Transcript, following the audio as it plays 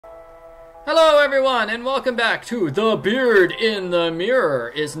Hello everyone and welcome back to The Beard in the Mirror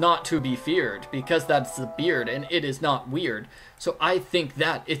is not to be feared because that's the beard and it is not weird. So I think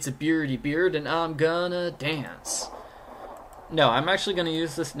that it's a beardy beard and I'm gonna dance. No, I'm actually gonna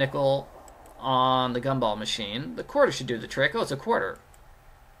use this nickel on the gumball machine. The quarter should do the trick. Oh, it's a quarter.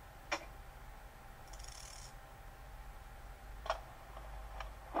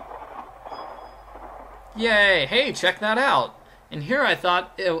 Yay! Hey, check that out! And here I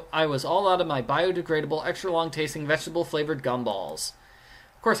thought I was all out of my biodegradable, extra long tasting, vegetable flavored gumballs.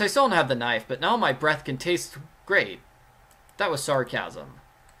 Of course, I still don't have the knife, but now my breath can taste great. That was sarcasm.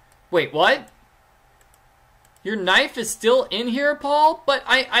 Wait, what? Your knife is still in here, Paul? But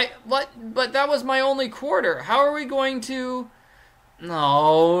But that was my only quarter. How are we going to...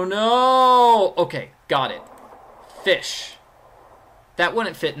 No. Okay, got it. Fish. That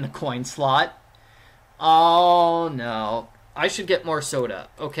wouldn't fit in the coin slot. Oh, no. I should get more soda.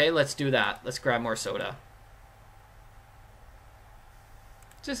 Okay, let's do that. Let's grab more soda.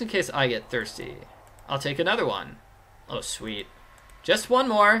 Just in case I get thirsty. I'll take another one. Oh, sweet. Just one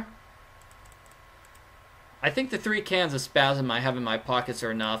more. I think the 3 cans of Spasm I have in my pockets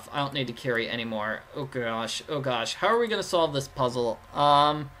are enough. I don't need to carry any more. Oh gosh, oh gosh. How are we going to solve this puzzle?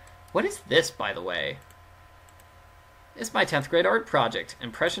 What is this, by the way? It's my 10th grade art project.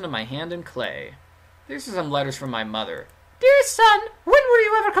 Impression of my hand in clay. These are some letters from my mother. Dear son, when will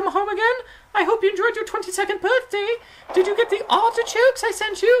you ever come home again? I hope you enjoyed your 22nd birthday. Did you get the artichokes I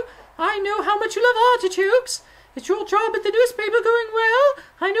sent you? I know how much you love artichokes. Is your job at the newspaper going well?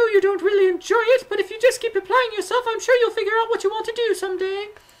 I know you don't really enjoy it, but if you just keep applying yourself, I'm sure you'll figure out what you want to do someday.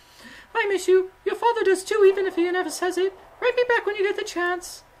 I miss you. Your father does too, even if he never says it. Write me back when you get the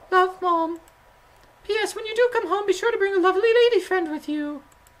chance. Love, Mom. P.S. When you do come home, be sure to bring a lovely lady friend with you.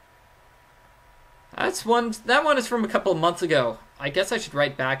 That one is from a couple of months ago. I guess I should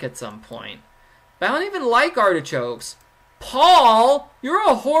write back at some point. But I don't even like artichokes. Paul, you're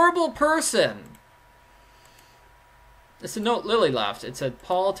a horrible person. It's a note Lily left. It said,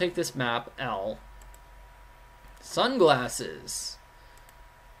 Paul, take this map, L. Sunglasses.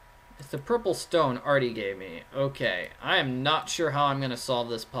 It's the purple stone Artie gave me. Okay, I am not sure how I'm going to solve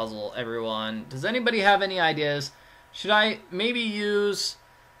this puzzle, everyone. Does anybody have any ideas? Should I maybe use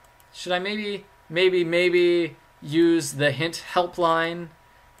the hint helpline?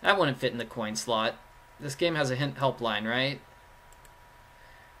 That wouldn't fit in the coin slot. This game has a hint helpline, right?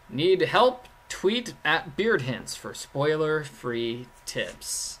 Need help? Tweet at Beard Hints for spoiler-free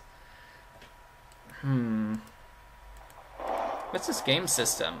tips. What's this game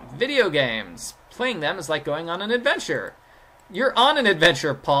system? Video games. Playing them is like going on an adventure. You're on an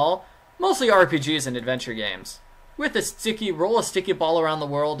adventure, Paul. Mostly RPGs and adventure games. With a roll a sticky ball around the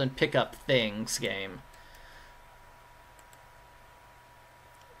world and pick up things game.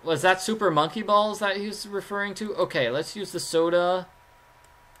 Was that Super Monkey Balls that he's referring to? Okay, let's use the soda.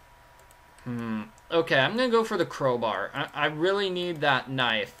 Okay, I'm gonna go for the crowbar. I really need that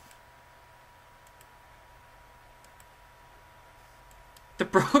knife. The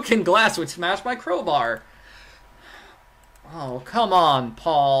broken glass would smash my crowbar. Oh, come on,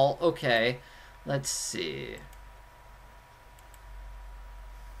 Paul. Okay, let's see.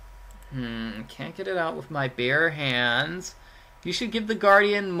 Can't get it out with my bare hands. You should give the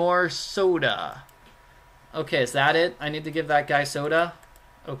Guardian more soda. Okay, is that it? I need to give that guy soda?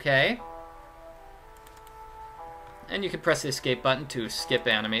 Okay. And you can press the escape button to skip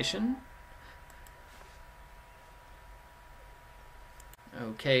animation.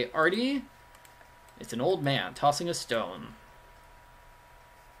 Okay, Artie. It's an old man tossing a stone.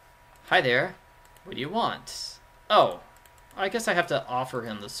 Hi there. What do you want? Oh, I guess I have to offer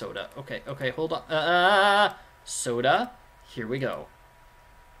him the soda. Okay, hold on. Soda? Here we go.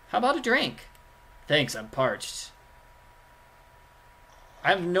 How about a drink? Thanks, I'm parched. I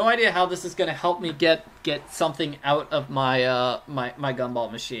have no idea how this is going to help me get something out of my my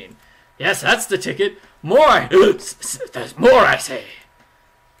gumball machine. Yes, that's the ticket. More! There's more, I say.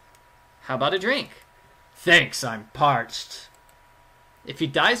 How about a drink? Thanks, I'm parched. If he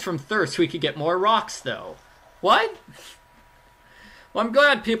dies from thirst, we could get more rocks, though. What? Well, I'm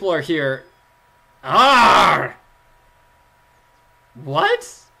glad people are here. Arr!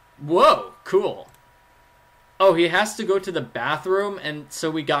 What? Whoa, cool. Oh, he has to go to the bathroom, and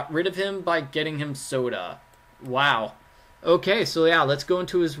so we got rid of him by getting him soda. Wow. Okay, so yeah, let's go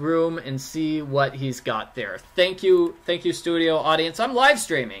into his room and see what he's got there. Thank you, studio audience. I'm live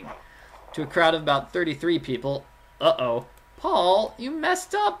streaming to a crowd of about 33 people. Uh-oh. Paul, you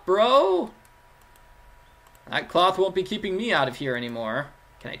messed up, bro. That cloth won't be keeping me out of here anymore.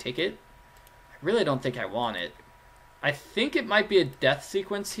 Can I take it? I really don't think I want it. I think it might be a death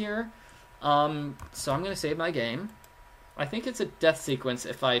sequence here. So I'm gonna save my game. I think it's a death sequence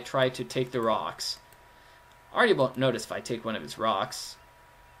if I try to take the rocks. Artie won't notice if I take one of his rocks.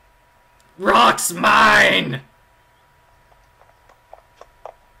 Rocks mine!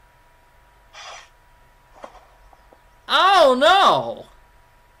 Oh no!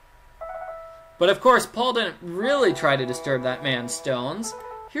 But of course, Paul didn't really try to disturb that man's stones.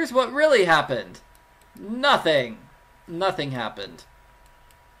 Here's what really happened. Nothing. Nothing happened.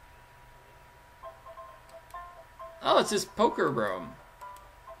 Oh, it's his poker room.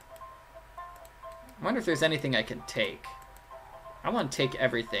 I wonder if there's anything I can take. I want to take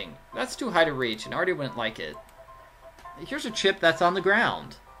everything. That's too high to reach, and Artie wouldn't like it. Here's a chip that's on the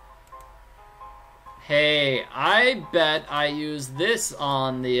ground. Hey, I bet I use this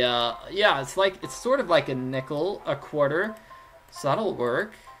on the, yeah, it's sort of like a nickel, a quarter, so that'll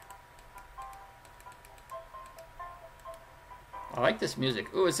work. I like this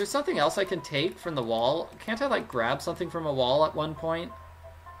music. Ooh, is there something else I can take from the wall? Can't I, like, grab something from a wall at one point?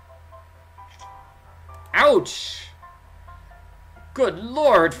 Ouch! Good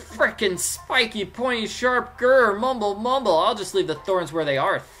lord, frickin' spiky, pointy, sharp, grr, mumble, mumble. I'll just leave the thorns where they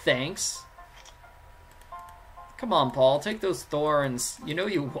are, thanks. Come on, Paul, take those thorns. You know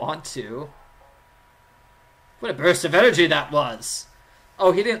you want to. What a burst of energy that was!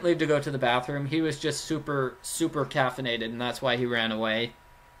 Oh, he didn't leave to go to the bathroom. He was just super, super caffeinated, and that's why he ran away.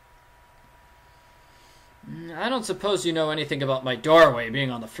 I don't suppose you know anything about my doorway being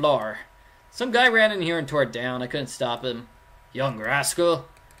on the floor. Some guy ran in here and tore it down. I couldn't stop him. Young rascal.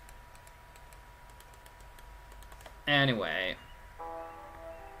 Anyway.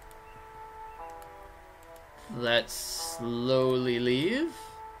 Let's slowly leave.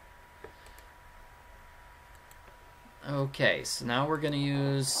 Okay, so now we're going to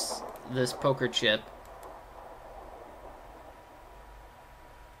use this poker chip.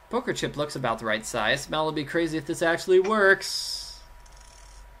 Poker chip looks about the right size. Mal will be crazy if this actually works.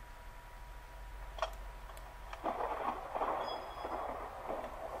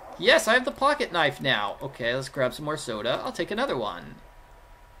 Yes, I have the pocket knife now. Okay, let's grab some more soda. I'll take another one.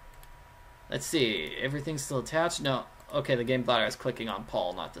 Let's see. Everything's still attached? No. Okay, the game thought I was clicking on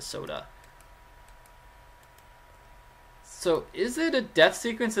Paul, not the soda. So, is it a death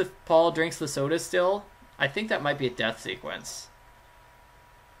sequence if Paul drinks the soda still? I think that might be a death sequence.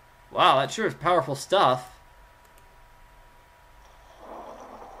 Wow, that sure is powerful stuff.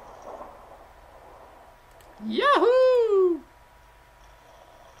 Yahoo!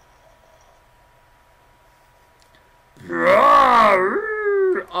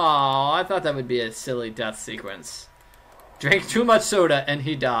 Aw, I thought that would be a silly death sequence. Drank too much soda and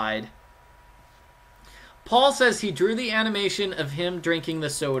he died. Paul says he drew the animation of him drinking the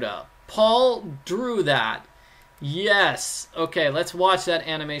soda. Paul drew that. Yes. Okay, let's watch that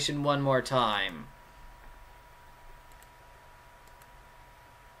animation one more time.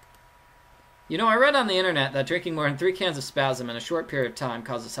 You know, I read on the internet that drinking more than 3 cans of Spasm in a short period of time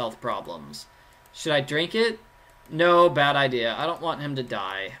causes health problems. Should I drink it? No, bad idea. I don't want him to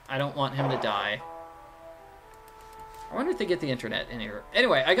die. I don't want him to die. I wonder if they get the internet in here.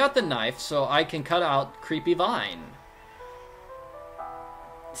 Anyway, I got the knife so I can cut out Creepy Vine.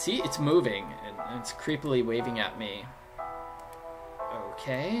 See, it's moving, and it's creepily waving at me.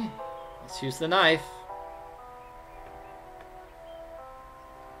 Okay, let's use the knife.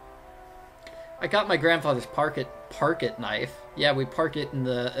 I got my grandfather's park it knife. Yeah, we park it in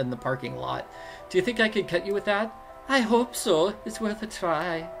the parking lot. Do you think I could cut you with that? I hope so. It's worth a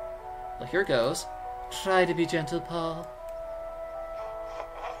try. Well, here goes. Try to be gentle, Paul.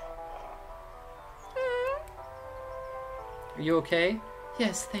 Are you okay?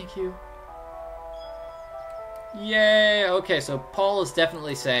 Yes, thank you. Yay! Okay, so Paul is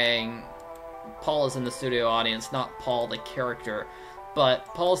definitely saying... Paul is in the studio audience, not Paul the character. But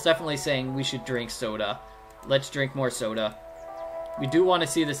Paul's definitely saying we should drink soda. Let's drink more soda. We do want to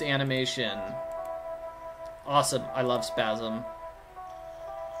see this animation. Awesome. I love Spasm.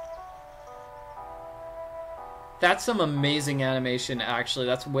 That's some amazing animation, actually.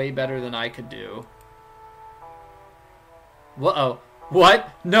 That's way better than I could do. Whoa.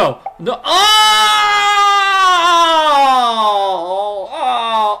 What? No. No. Oh!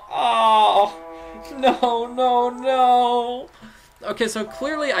 Oh! Oh! No, no, no. Okay, so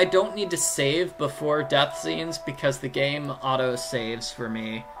clearly I don't need to save before death scenes because the game auto-saves for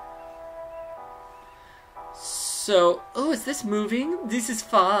me. So, oh, is this moving? This is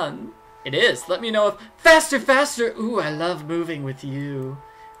fun. It is. Let me know if... Faster, faster! Ooh, I love moving with you.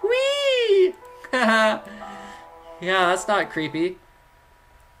 Whee! Yeah, that's not creepy.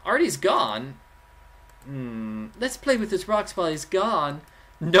 Artie's gone. Let's play with his rocks while he's gone.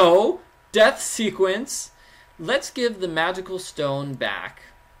 No! death sequence. Let's give the magical stone back.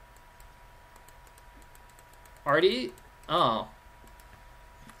 Artie? Oh.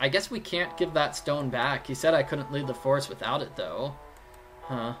 I guess we can't give that stone back. He said I couldn't leave the forest without it, though.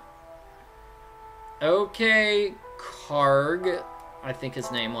 Huh. Okay, Karg, I think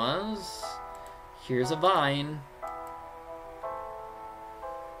his name was. Here's a vine.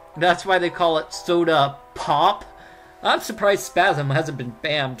 That's why they call it soda pop. I'm surprised Spasm hasn't been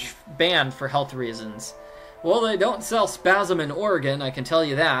banned for health reasons. Well, they don't sell Spasm in Oregon, I can tell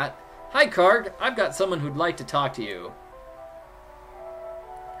you that. Hi, Karg. I've got someone who'd like to talk to you.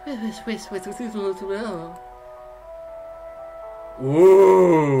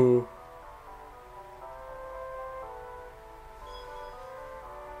 Ooh.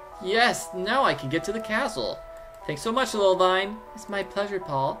 Yes, now I can get to the castle. Thanks so much, little Vine. It's my pleasure,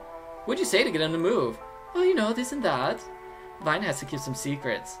 Paul. What'd you say to get him to move? Oh, you know, this and that. Vine has to keep some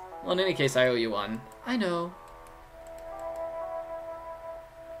secrets. Well, in any case, I owe you one. I know.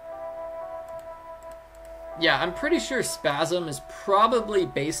 Yeah, I'm pretty sure Spasm is probably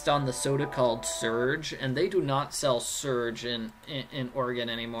based on the soda called Surge, and they do not sell Surge in Oregon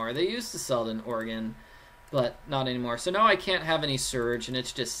anymore. They used to sell it in Oregon, but not anymore. So now I can't have any Surge, and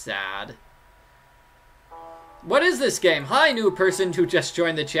it's just sad. What is this game? Hi, new person who just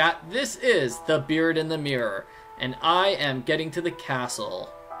joined the chat. This is The Beard in the Mirror, and I am getting to the castle.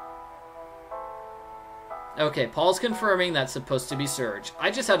 Okay, Paul's confirming that's supposed to be Surge.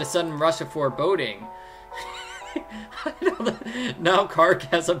 I just had a sudden rush of foreboding. I know that now Karg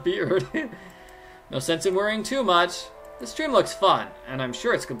has a beard. No sense in worrying too much. The stream looks fun, and I'm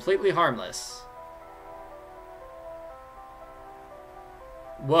sure it's completely harmless.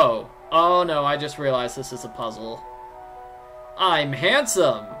 Whoa. Oh no, I just realized this is a puzzle. I'm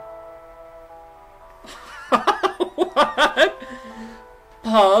handsome! What?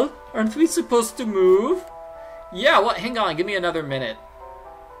 Paul, aren't we supposed to move? Yeah, what? Hang on, give me another minute.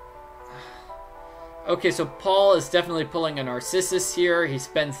 Okay, so Paul is definitely pulling a Narcissus here. He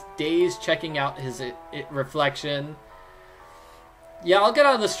spends days checking out his reflection. Yeah, I'll get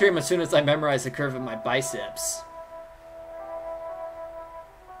out of the stream as soon as I memorize the curve of my biceps.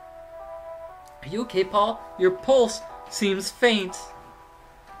 Are you okay, Paul? Your pulse seems faint.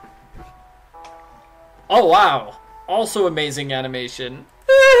 Oh, wow. Also amazing animation.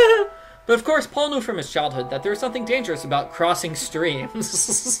 But of course, Paul knew from his childhood that there was something dangerous about crossing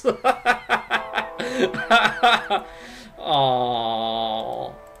streams.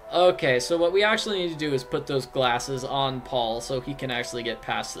 Aww. Okay, so what we actually need to do is put those glasses on Paul so he can actually get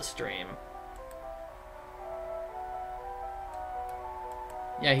past the stream.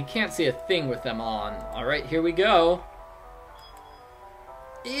 Yeah, he can't see a thing with them on. Alright, here we go.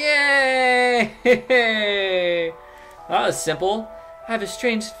 Yay! That was simple. I have a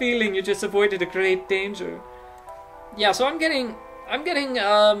strange feeling you just avoided a great danger. Yeah, so I'm getting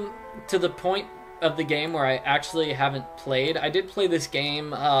to the point of the game where I actually haven't played. I did play this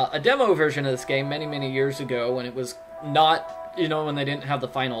game, a demo version of this game many years ago when it was not, you know, when they didn't have the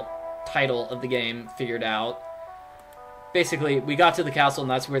final title of the game figured out. Basically, we got to the castle and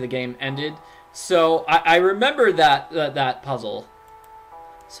that's where the game ended. So I remember that puzzle.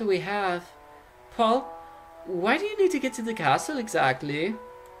 So we have... Paul, why do you need to get to the castle exactly?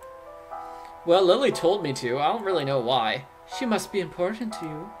 Well, Lily told me to. I don't really know why. She must be important to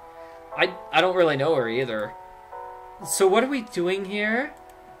you. I don't really know her either. So what are we doing here?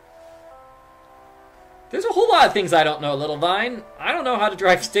 There's a whole lot of things I don't know, Little Vine. I don't know how to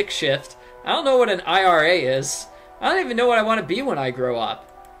drive stick shift. I don't know what an IRA is. I don't even know what I want to be when I grow up.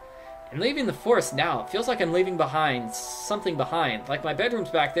 I'm leaving the forest now. It feels like I'm leaving behind, something behind. Like my bedroom's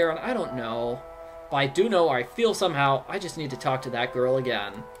back there and I don't know. But I do know, or I feel somehow, I just need to talk to that girl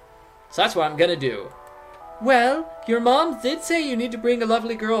again. So that's what I'm gonna do. Well, your mom did say you need to bring a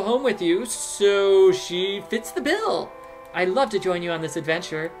lovely girl home with you, so she fits the bill. I'd love to join you on this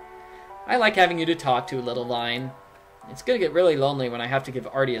adventure. I like having you to talk to, Little Vine. It's gonna get really lonely when I have to give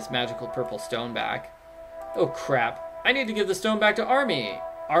Artie his magical purple stone back. Oh crap, I need to give the stone back to Artie.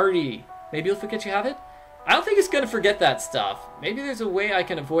 Maybe he'll forget you have it? I don't think he's gonna forget that stuff. Maybe there's a way I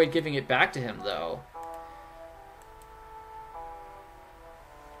can avoid giving it back to him, though.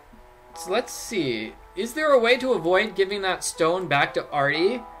 So let's see. Is there a way to avoid giving that stone back to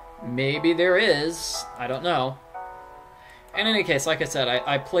Artie? Maybe there is. I don't know. In any case, like I said,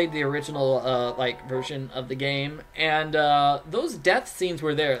 I played the original version of the game, and those death scenes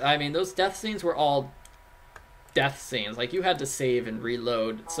were there. I mean, those death scenes were all death scenes. Like, you had to save and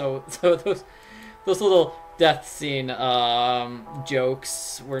reload. So those little death scene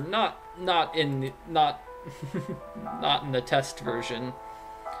jokes were not in the test version.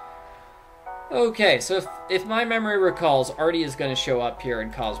 Okay, so if my memory recalls, Artie is going to show up here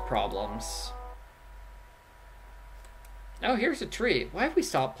and cause problems. Oh, here's a tree. Why have we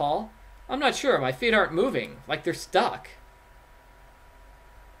stopped, Paul? I'm not sure. My feet aren't moving. Like they're stuck.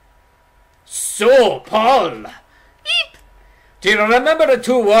 So, Paul! Beep! Do you remember the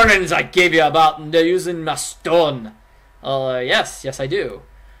 2 warnings I gave you about using my stone? Yes, I do.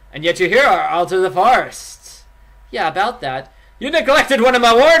 And yet you're here out of the forest. Yeah, about that. You neglected one of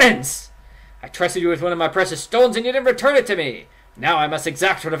my warnings! I trusted you with one of my precious stones and you didn't return it to me. Now I must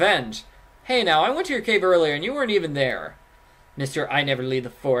exact revenge. Hey now, I went to your cave earlier and you weren't even there. Mr. I never leave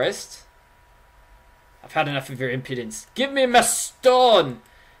the forest. I've had enough of your impudence. Give me my stone!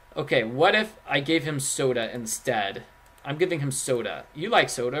 Okay, what if I gave him soda instead? I'm giving him soda. You like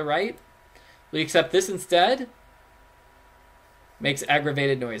soda, right? Will you accept this instead? Makes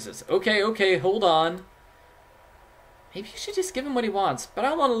aggravated noises. Okay, hold on. Maybe you should just give him what he wants. But I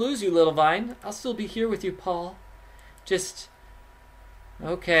don't want to lose you, little vine. I'll still be here with you, Paul. Just...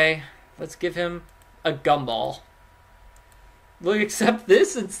 Okay, let's give him a gumball. Will you accept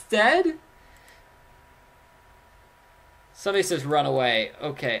this instead? Somebody says run away.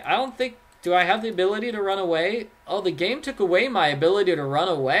 Okay, I don't think... Do I have the ability to run away? Oh, the game took away my ability to run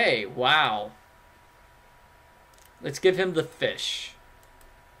away. Wow. Let's give him the fish.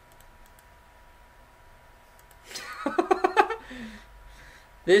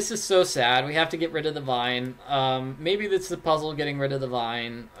 This is so sad. We have to get rid of the vine. Maybe that's the puzzle, getting rid of the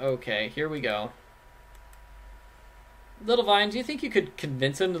vine. Okay, here we go. Little Vine, do you think you could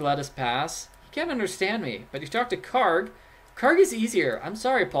convince him to let us pass? He can't understand me, but you talk to Karg. Karg is easier. I'm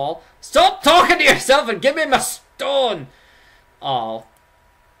sorry, Paul. Stop talking to yourself and give me my stone! Oh.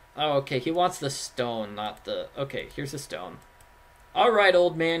 Oh, okay, he wants the stone, not the... Okay, here's the stone. Alright,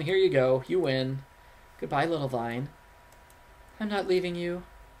 old man, here you go. You win. Goodbye, Little Vine. I'm not leaving you.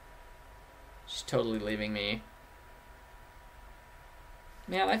 She's totally leaving me.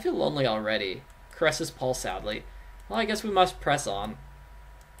 Man, I feel lonely already. Caresses Paul sadly. Well, I guess we must press on.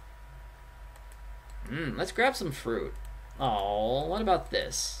 Let's grab some fruit. Oh, what about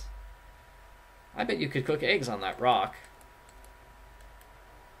this? I bet you could cook eggs on that rock.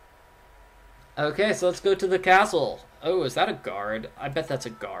 Okay, so let's go to the castle. Oh, is that a guard? I bet that's a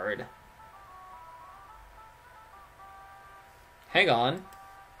guard. Hang on.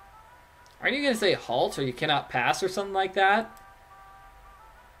 Aren't you going to say halt or you cannot pass or something like that?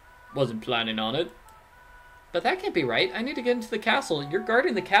 Wasn't planning on it. But that can't be right. I need to get into the castle. You're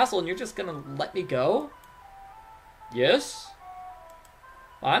guarding the castle and you're just going to let me go? Yes?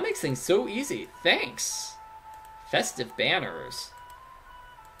 Well, that makes things so easy. Thanks. Festive banners.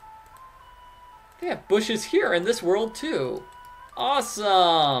 They have bushes here in this world too.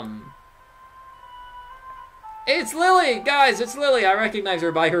 Awesome. It's Lily! Guys, it's Lily! I recognize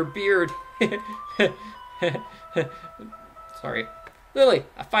her by her beard. Sorry. Lily,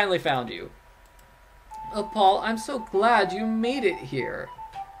 I finally found you. Oh, Paul, I'm so glad you made it here.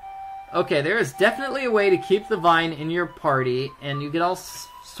 Okay, there is definitely a way to keep the vine in your party, and you get all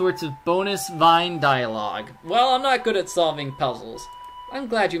sorts of bonus vine dialogue. Well, I'm not good at solving puzzles. I'm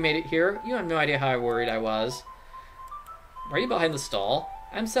glad you made it here. You have no idea how worried I was. Are you behind the stall?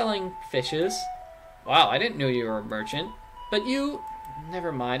 I'm selling fishes. Wow, I didn't know you were a merchant. But you...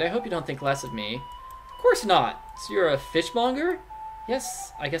 Never mind, I hope you don't think less of me. Of course not. So you're a fishmonger?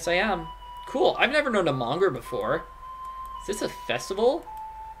 Yes, I guess I am. Cool, I've never known a monger before. Is this a festival?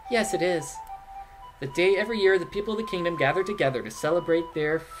 Yes, it is. The day every year the people of the kingdom gather together to celebrate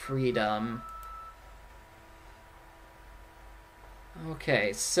their freedom.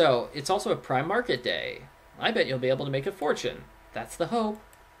 Okay, so it's also a prime market day. I bet you'll be able to make a fortune. That's the hope.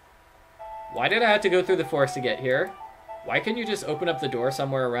 Why did I have to go through the forest to get here? Why couldn't you just open up the door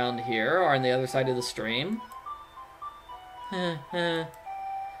somewhere around here or on the other side of the stream? I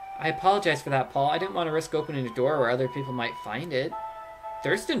apologize for that, Paul. I didn't want to risk opening a door where other people might find it.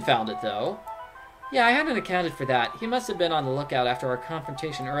 Thurston found it, though. Yeah, I hadn't accounted for that. He must have been on the lookout after our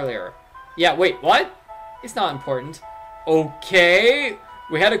confrontation earlier. Yeah, wait, what? It's not important. Okay,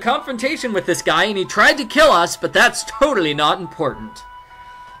 we had a confrontation with this guy and he tried to kill us, but that's totally not important.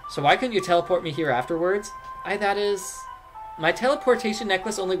 So why couldn't you teleport me here afterwards? That is... My teleportation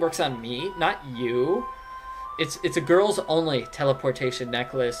necklace only works on me, not you. It's a girls-only teleportation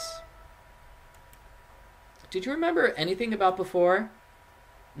necklace. Did you remember anything about before?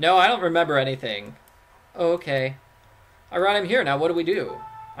 No, I don't remember anything. Oh, okay. Alright, I'm here now. What do we do?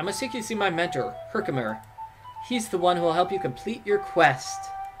 I must take you to see my mentor, Herkimer. He's the one who will help you complete your quest.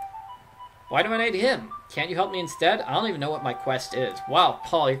 Why do I need him? Can't you help me instead? I don't even know what my quest is. Wow,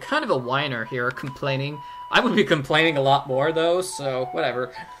 Paul, you're kind of a whiner here, complaining. I would be complaining a lot more, though, so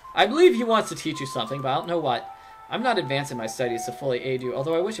whatever. I believe he wants to teach you something, but I don't know what. I'm not advanced in my studies to fully aid you,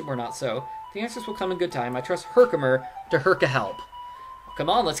 although I wish it were not so. The answers will come in good time. I trust Herkimer to Herka help. Come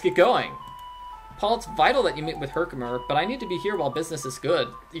on, let's get going. Paul, it's vital that you meet with Herkimer, but I need to be here while business is good.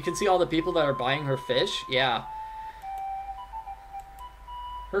 You can see all the people that are buying her fish? Yeah.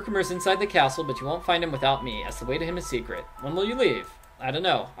 Herkimer's inside the castle, but you won't find him without me, as the way to him is secret. When will you leave? I don't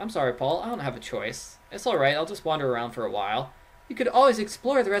know. I'm sorry, Paul. I don't have a choice. It's alright, I'll just wander around for a while. You could always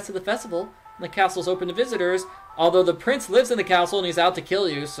explore the rest of the festival. The castle's open to visitors, although the prince lives in the castle and he's out to kill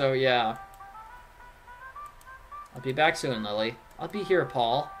you, so yeah. I'll be back soon, Lily. I'll be here,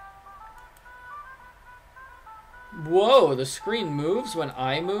 Paul. Whoa, the screen moves when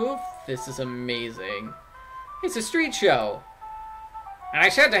I move? This is amazing. It's a street show. And I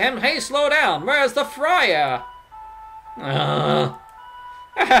said to him, hey, slow down. Where's the friar? Oh,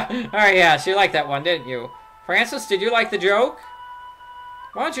 yeah, so you liked that one, didn't you? Francis, did you like the joke?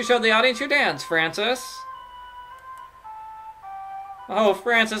 Why don't you show the audience your dance, Francis? Oh,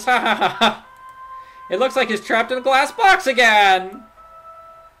 Francis, ha ha ha ha. It looks like he's trapped in a glass box again.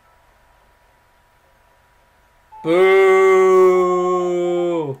 Boo!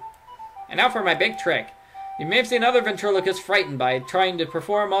 And now for my big trick. You may have seen other ventriloquists frightened by trying to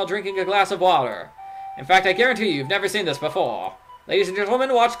perform while drinking a glass of water. In fact, I guarantee you've never seen this before. Ladies and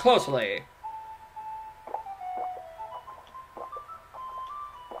gentlemen, watch closely.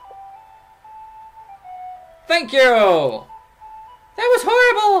 Thank you! That was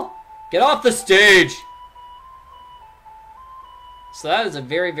horrible! Get off the stage! So that is a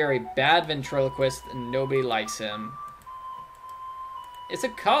very, very bad ventriloquist, and nobody likes him. It's a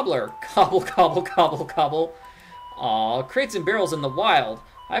cobbler. Cobble, cobble, cobble, cobble. Aw, crates and barrels in the wild.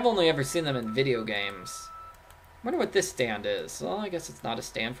 I've only ever seen them in video games. I wonder what this stand is. Well, I guess it's not a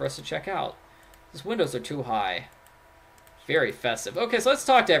stand for us to check out. These windows are too high. Very festive. Okay, so let's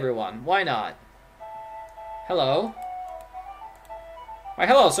talk to everyone. Why not? Hello. Why,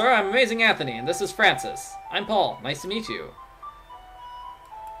 hello, sir. I'm Amazing Anthony, and this is Francis. I'm Paul. Nice to meet you.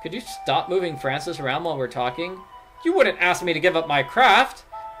 Could you stop moving Francis around while we're talking? You wouldn't ask me to give up my craft.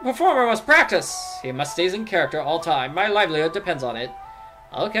 The performer must practice. He must stay in character all time. My livelihood depends on it.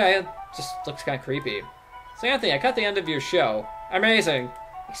 Okay, it just looks kind of creepy. So, Anthony, I cut the end of your show. Amazing.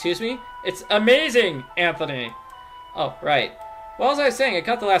 Excuse me? It's amazing, Anthony. Oh, right. Well, as I was saying, I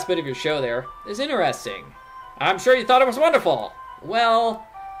cut the last bit of your show there. It's interesting. I'm sure you thought it was wonderful. Well,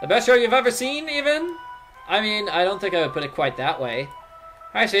 the best show you've ever seen, even? I mean, I don't think I would put it quite that way.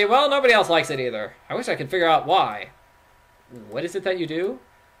 I see. Well, nobody else likes it either. I wish I could figure out why. What is it that you do?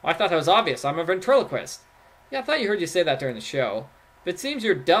 Well, I thought that was obvious. I'm a ventriloquist. Yeah, I thought you heard you say that during the show. But it seems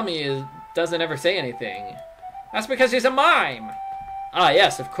your dummy doesn't ever say anything. That's because he's a mime. Ah,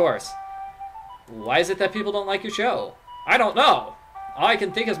 yes, of course. Why is it that people don't like your show? I don't know. All I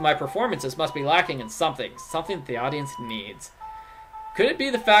can think is my performances must be lacking in something. Something that the audience needs. Could it be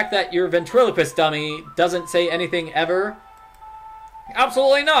the fact that your ventriloquist dummy doesn't say anything ever?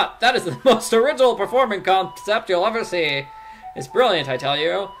 Absolutely not! That is the most original performing concept you'll ever see. It's brilliant, I tell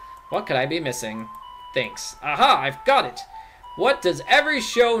you. What could I be missing? Thanks. Aha, I've got it. What does every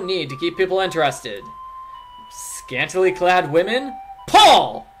show need to keep people interested? Scantily clad women?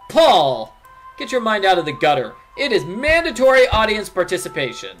 Paul! Paul! Get your mind out of the gutter. It is mandatory audience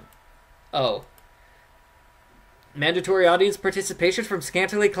participation. Oh. Mandatory audience participation from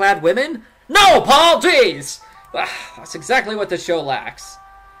scantily clad women? No, Paul, jeez! That's exactly what the show lacks.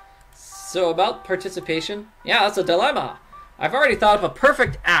 So about participation? Yeah, that's a dilemma. I've already thought of a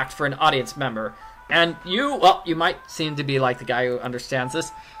perfect act for an audience member. And you, well, you might seem to be like the guy who understands this.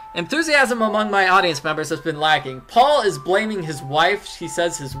 Enthusiasm among my audience members has been lacking. Paul is blaming his wife. He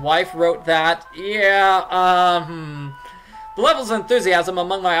says his wife wrote that. Yeah, The levels of enthusiasm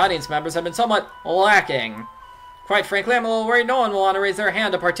among my audience members have been somewhat lacking. Quite frankly, I'm a little worried no one will want to raise their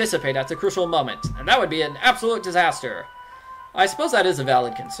hand to participate at the crucial moment, and that would be an absolute disaster. I suppose that is a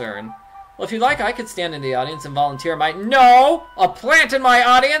valid concern. Well, if you'd like, I could stand in the audience and volunteer my— No! A plant in my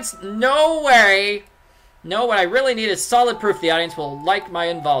audience? No way! No, what I really need is solid proof the audience will like my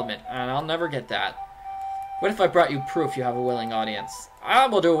involvement, and I'll never get that. What if I brought you proof you have a willing audience? I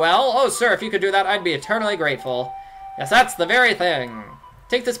will do well. Oh, sir, if you could do that, I'd be eternally grateful. Yes, that's the very thing.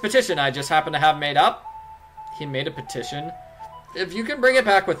 Take this petition I just happened to have made up. He made a petition. If you can bring it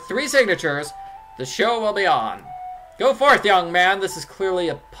back with 3 signatures, the show will be on. Go forth, young man. This is clearly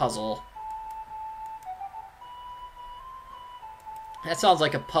a puzzle. That sounds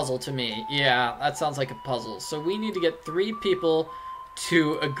like a puzzle to me. Yeah, that sounds like a puzzle. So we need to get 3 people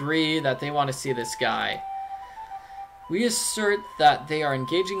to agree that they want to see this guy. We assert that they are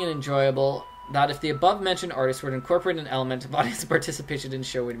engaging and enjoyable. that if the above-mentioned artist were to incorporate an element of audience participation in the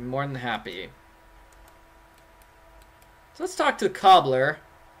show, we'd be more than happy. So let's talk to the cobbler.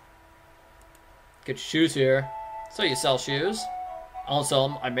 Get shoes here. So you sell shoes? I don't sell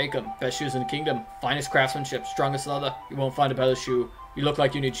them, I make them. Best shoes in the kingdom. Finest craftsmanship, strongest leather. You won't find a better shoe. You look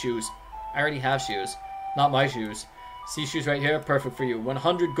like you need shoes. I already have shoes. Not my shoes. See shoes right here? Perfect for you.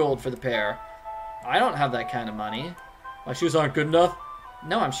 100 gold for the pair. I don't have that kind of money. My shoes aren't good enough?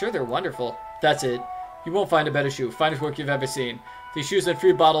 No, I'm sure they're wonderful. That's it. You won't find a better shoe. Finest work you've ever seen. These shoes and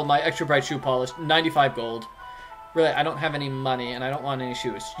free bottle of my extra bright shoe polish. 95 gold. Really, I don't have any money and I don't want any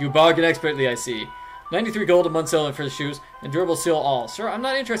shoes. You bargain expertly, I see. 93 gold a month selling for the shoes and durable seal all. Sir, I'm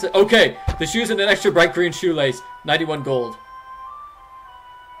not interested. Okay, the shoes and an extra bright green shoelace. 91 gold.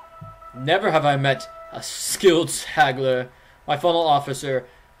 Never have I met a skilled haggler. My funnel officer.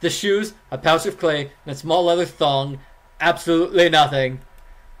 The shoes, a pouch of clay, and a small leather thong. Absolutely nothing.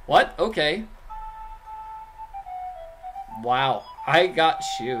 What? Okay. Wow. I got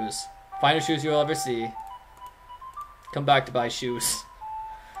shoes. Finest shoes you'll ever see. Come back to buy shoes.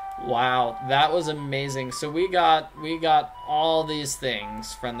 Wow, that was amazing. So we got all these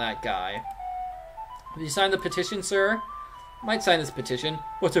things from that guy. Have you signed the petition, sir? Might sign this petition.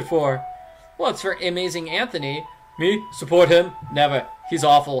 What's it for? Well, it's for Amazing Anthony. Me? Support him? Never. He's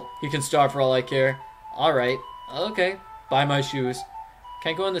awful. He can starve for all I care. Alright. Okay. Buy my shoes.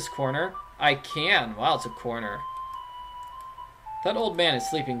 Can I go in this corner? I can. Wow, it's a corner. That old man is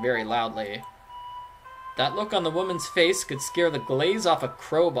sleeping very loudly. That look on the woman's face could scare the glaze off a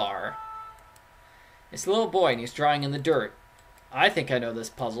crowbar. It's a little boy and he's drawing in the dirt. I think I know this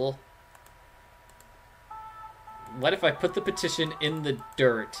puzzle. What if I put the petition in the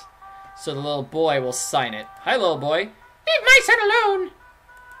dirt so the little boy will sign it? Hi, little boy. Leave my son alone!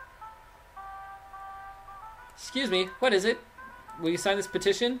 Excuse me, what is it? Will you sign this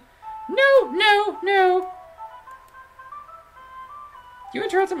petition? No, no, no! You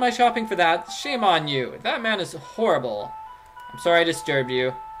interrupted my shopping for that. Shame on you. That man is horrible. I'm sorry I disturbed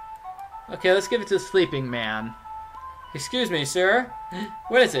you. Okay, let's give it to the sleeping man. Excuse me, sir.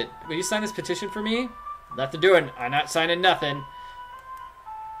 What is it? Will you sign this petition for me? Nothing doing. I'm not signing nothing.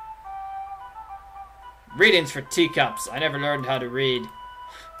 Readings for teacups. I never learned how to read.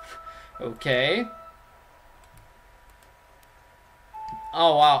 Okay.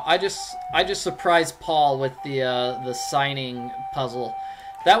 Oh wow! I just surprised Paul with the signing puzzle.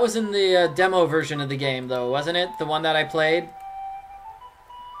 That was in the demo version of the game, though, wasn't it? The one that I played.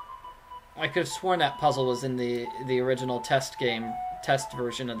 I could have sworn that puzzle was in the original test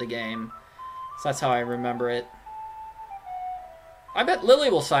version of the game. So that's how I remember it. I bet Lily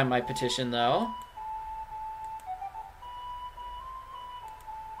will sign my petition, though.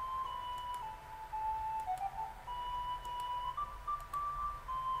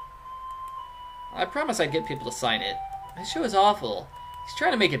 I promise I'd get people to sign it. This show is awful. He's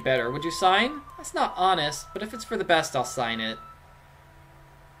trying to make it better. Would you sign? That's not honest, but if it's for the best, I'll sign it.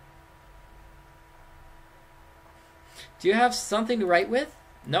 Do you have something to write with?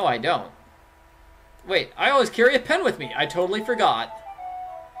 No, I don't. Wait, I always carry a pen with me. I totally forgot.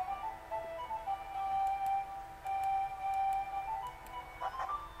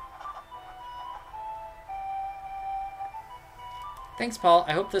 Thanks, Paul.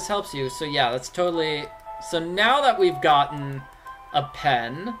 I hope this helps you. So yeah, that's totally... So now that we've gotten a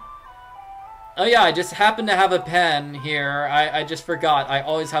pen... Oh yeah, I just happen to have a pen here. I just forgot. I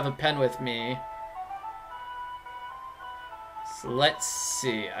always have a pen with me. So let's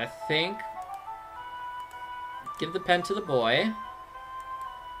see. I think... Give the pen to the boy.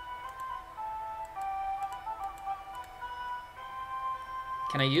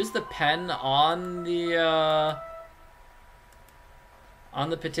 Can I use the pen on the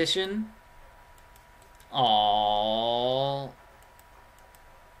petition? Aww.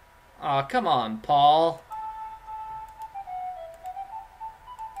 Aw, come on, Paul.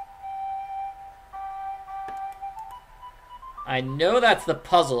 I know that's the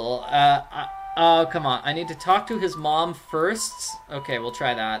puzzle. Oh, come on. I need to talk to his mom first? Okay, we'll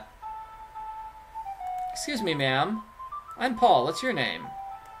try that. Excuse me, ma'am. I'm Paul. What's your name?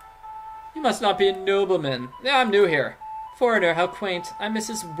 You must not be a nobleman. Yeah, I'm new here. Foreigner, how quaint. I'm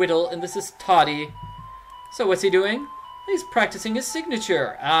Mrs. Whittle, and this is Toddy. So what's he doing? He's practicing his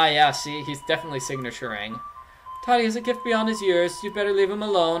signature. Ah, yeah, see, he's definitely signaturing. Toddy has a gift beyond his years. You'd better leave him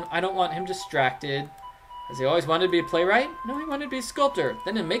alone. I don't want him distracted. Has he always wanted to be a playwright? No, he wanted to be a sculptor,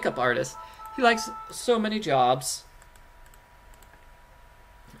 then a makeup artist. He likes so many jobs.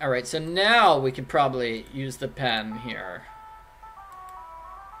 Alright, so now we can probably use the pen here.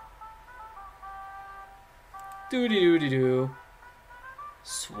 Doo-dee-doo-dee-doo.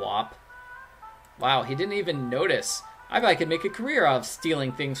 Swap. Wow, he didn't even notice. I bet I could make a career out of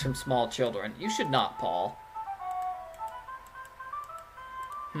stealing things from small children. You should not, Paul.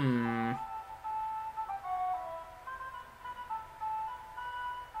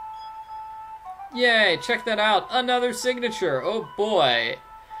 Yay, check that out. Another signature. Oh boy.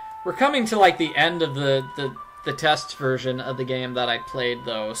 We're coming to like the end of the test version of the game that I played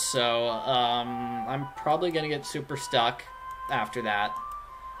though, so I'm probably gonna get super stuck after that.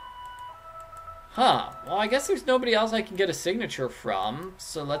 Huh. Well, I guess there's nobody else I can get a signature from,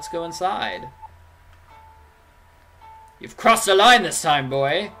 so let's go inside. You've crossed the line this time,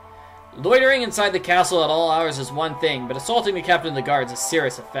 boy. Loitering inside the castle at all hours is one thing, but assaulting the captain of the guards is a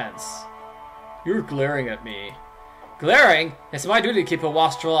serious offense. You're glaring at me. Glaring? It's my duty to keep a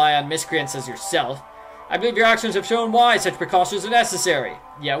watchful eye on miscreants as yourself. I believe your actions have shown why such precautions are necessary.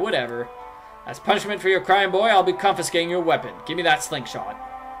 Yeah, whatever. As punishment for your crime, boy, I'll be confiscating your weapon. Give me that slingshot.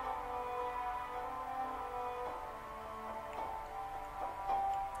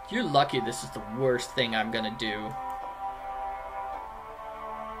 You're lucky this is the worst thing I'm gonna do.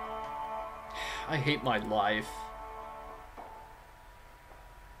 I hate my life.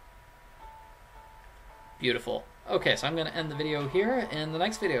 Beautiful. Okay, so I'm going to end the video here. In the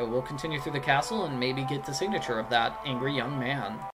next video, we'll continue through the castle and maybe get the signature of that angry young man.